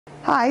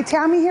Hi,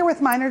 Tammy here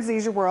with Minard's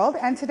Leisure World,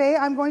 and today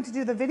I'm going to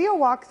do the video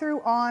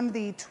walkthrough on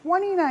the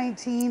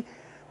 2019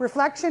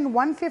 Reflection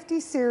 150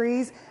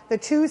 series, the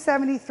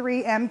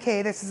 273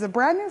 MK. This is a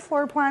brand new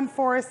floor plan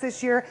for us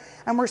this year,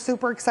 and we're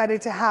super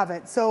excited to have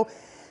it. So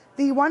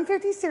the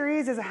 150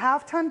 series is a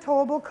half-ton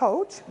towable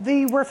coach.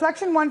 The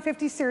Reflection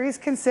 150 series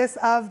consists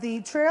of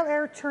the Trail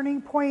Air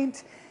Turning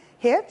Point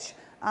hitch,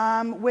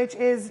 which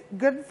is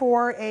good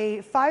for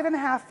a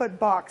 5.5-foot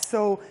box.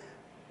 So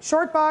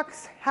short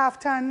box,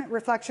 half-ton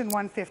Reflection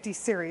 150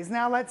 series.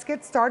 Now let's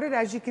get started.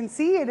 As you can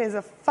see, it is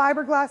a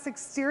fiberglass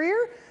exterior,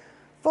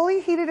 fully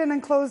heated and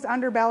enclosed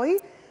underbelly.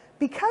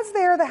 Because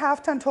they are the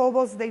half-ton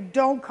towables, they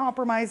don't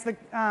compromise the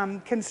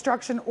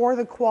construction or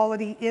the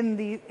quality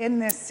in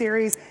this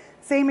series,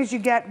 same as you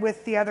get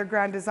with the other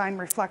Grand Design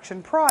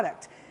Reflection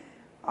product.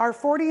 Our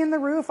 40 in the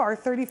roof, our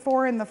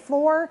 34 in the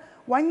floor,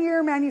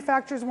 1-year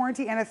manufacturer's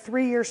warranty and a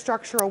 3-year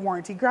structural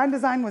warranty. Grand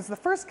Design was the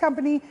first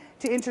company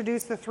to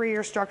introduce the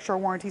 3-year structural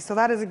warranty, so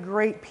that is a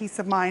great peace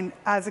of mind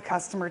as a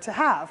customer to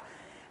have.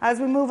 As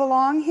we move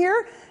along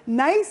here,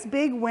 nice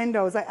big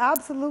windows. I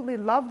absolutely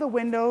love the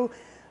window.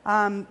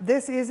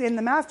 This is in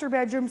the master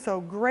bedroom,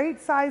 so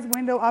great size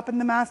window up in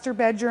the master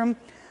bedroom.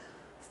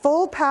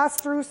 Full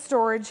pass-through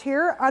storage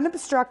here,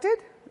 unobstructed.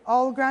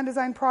 All Grand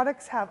Design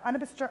products have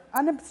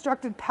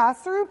unobstructed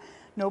pass-through,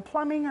 no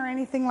plumbing or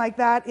anything like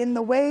that in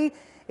the way.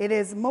 It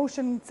is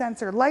motion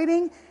sensor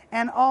lighting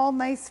and all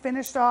nice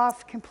finished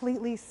off,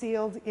 completely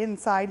sealed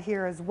inside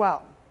here as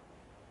well.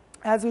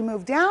 As we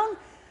move down,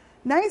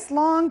 nice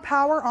long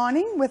power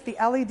awning with the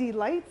LED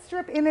light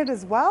strip in it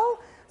as well.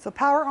 So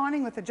power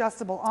awning with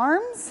adjustable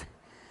arms.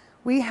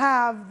 We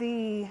have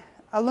the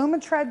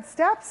Alumitread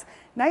steps,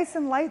 nice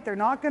and light. They're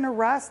not going to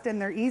rust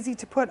and they're easy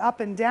to put up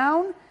and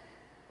down.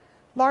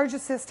 Large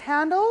assist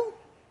handle.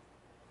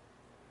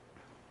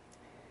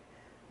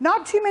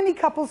 Not too many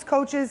couples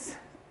coaches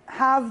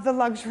have the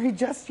luxury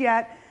just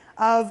yet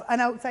of an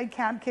outside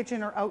camp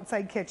kitchen or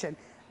outside kitchen.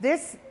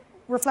 This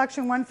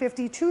Reflection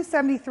 150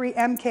 273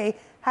 MK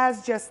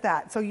has just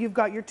that. So you've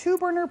got your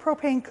 2-burner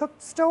propane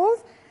cooked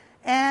stove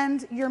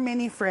and your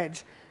mini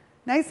fridge.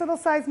 Nice little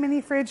size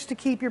mini fridge to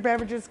keep your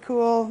beverages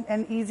cool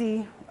and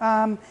easy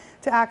to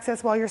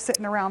access while you're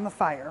sitting around the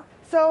fire.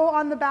 So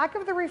on the back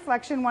of the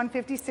Reflection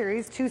 150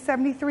 series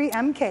 273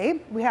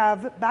 MK, we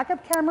have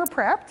backup camera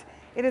prepped.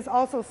 It is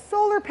also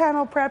solar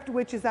panel prepped,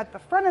 which is at the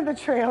front of the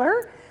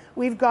trailer.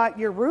 We've got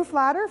your roof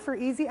ladder for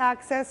easy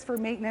access for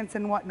maintenance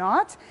and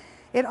whatnot.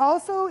 It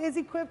also is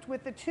equipped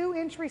with the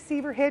 2-inch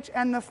receiver hitch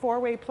and the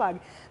 4-way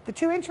plug. The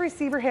 2-inch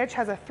receiver hitch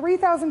has a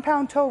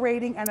 3,000-pound tow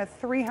rating and a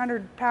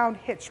 300-pound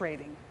hitch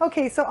rating.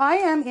 Okay, so I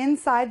am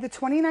inside the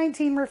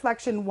 2019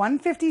 Reflection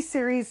 150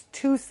 series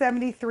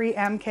 273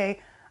 MK.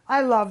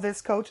 I love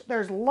this coach.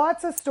 There's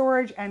lots of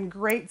storage and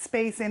great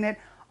space in it,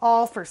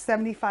 all for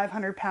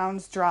 7,500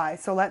 pounds dry.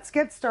 So let's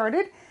get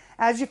started.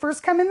 As you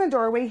first come in the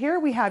doorway here,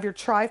 we have your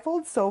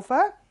tri-fold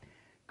sofa.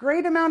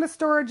 Great amount of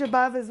storage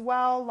above as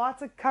well.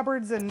 Lots of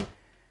cupboards and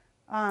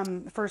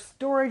for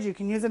storage. You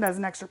can use it as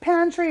an extra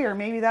pantry, or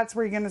maybe that's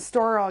where you're going to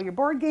store all your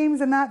board games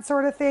and that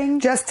sort of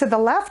thing. Just to the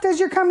left as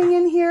you're coming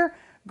in here,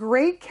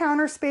 great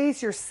counter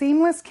space, your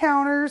seamless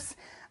counters,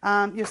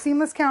 your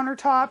seamless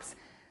countertops.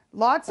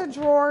 Lots of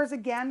drawers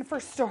again for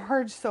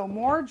storage, so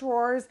more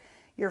drawers.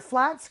 Your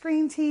flat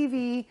screen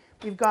TV.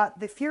 We've got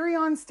the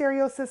Furrion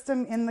stereo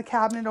system in the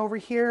cabinet over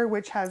here,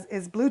 which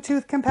is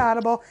Bluetooth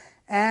compatible,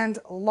 and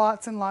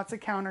lots of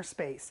counter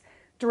space.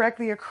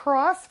 Directly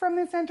across from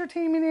this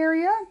entertainment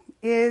area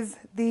is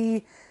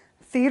the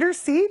theater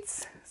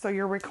seats. So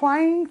your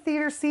reclining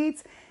theater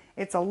seats.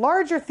 It's a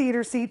larger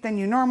theater seat than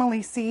you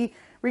normally see,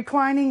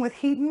 reclining with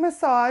heat and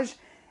massage,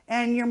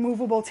 and your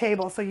movable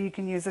table. So you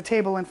can use a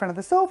table in front of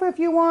the sofa if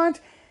you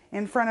want,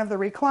 in front of the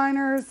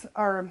recliners,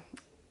 or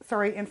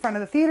sorry, in front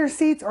of the theater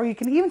seats, or you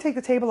can even take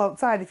the table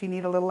outside if you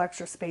need a little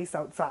extra space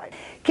outside.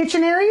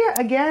 Kitchen area,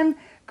 again,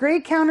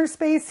 great counter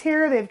space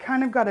here. They've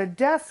kind of got a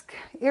desk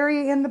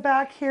area in the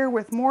back here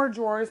with more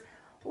drawers.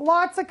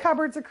 Lots of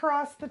cupboards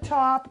across the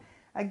top.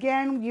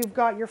 Again, you've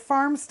got your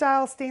farm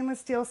style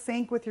stainless steel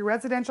sink with your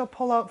residential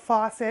pull-out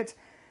faucet.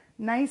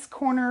 Nice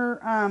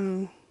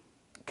corner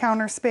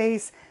counter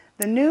space.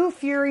 The new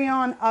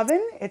Furrion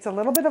oven, it's a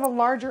little bit of a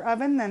larger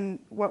oven than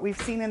what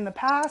we've seen in the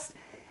past.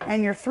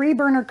 And your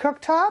 3-burner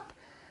cooktop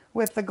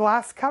with the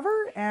glass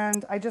cover,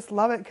 and I just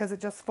love it because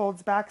it just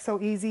folds back so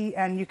easy,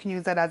 and you can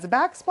use that as a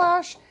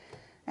backsplash.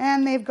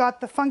 And they've got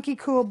the funky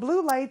cool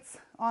blue lights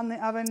on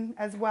the oven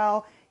as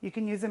well. You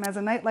can use them as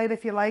a night light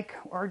if you like,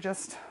 or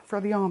just for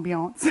the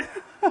ambiance.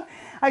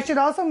 I should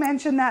also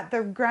mention that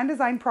the Grand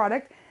Design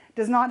product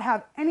does not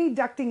have any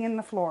ducting in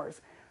the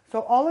floors.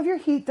 So all of your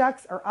heat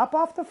ducts are up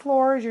off the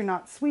floors. You're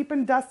not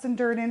sweeping dust and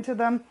dirt into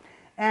them.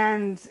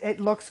 And it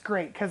looks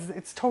great because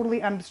it's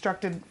totally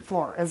unobstructed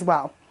floor as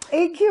well.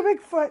 8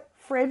 cubic foot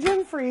fridge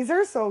and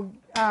freezer. So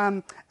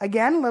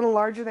again, a little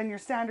larger than your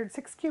standard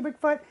 6 cubic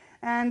foot.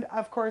 And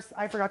of course,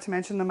 I forgot to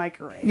mention the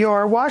microwave.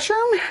 Your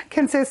washroom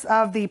consists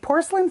of the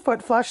porcelain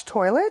foot flush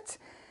toilet.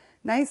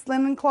 Nice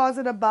linen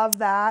closet above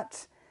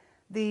that.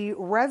 the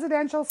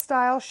residential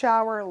style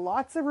shower,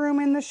 lots of room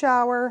in the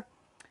shower,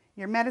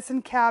 your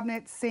medicine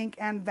cabinet, sink,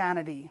 and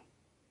vanity.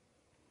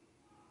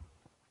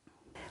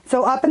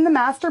 So up in the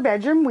master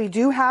bedroom, we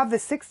do have the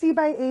 60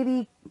 by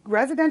 80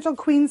 residential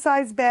queen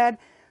size bed,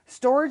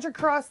 storage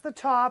across the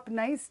top,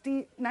 nice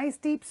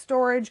deep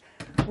storage,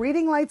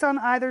 reading lights on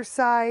either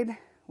side.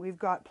 We've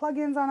got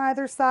plug-ins on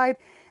either side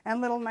and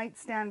little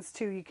nightstands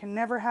too. You can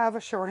never have a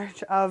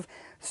shortage of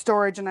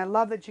storage, and I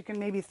love that you can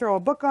maybe throw a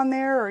book on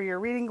there or your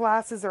reading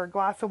glasses or a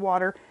glass of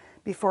water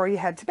before you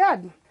head to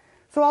bed.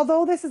 So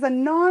although this is a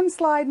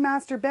non-slide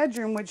master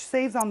bedroom, which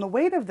saves on the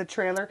weight of the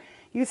trailer,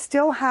 you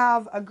still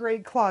have a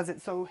great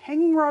closet. So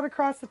hanging rod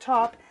across the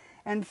top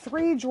and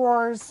 3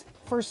 drawers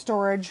for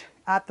storage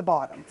at the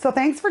bottom. So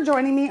thanks for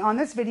joining me on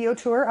this video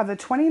tour of the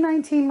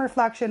 2019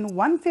 Reflection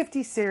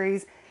 150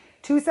 Series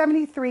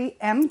 273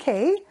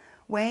 MK,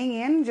 weighing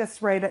in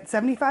just right at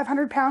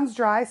 7,500 pounds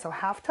dry, so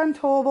half-ton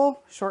towable,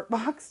 short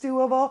box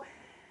doable.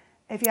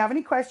 If you have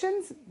any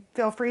questions,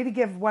 feel free to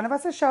give one of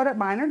us a shout at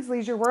Minard's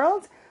Leisure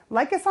World,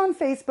 like us on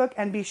Facebook,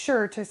 and be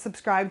sure to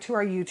subscribe to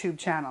our YouTube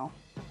channel.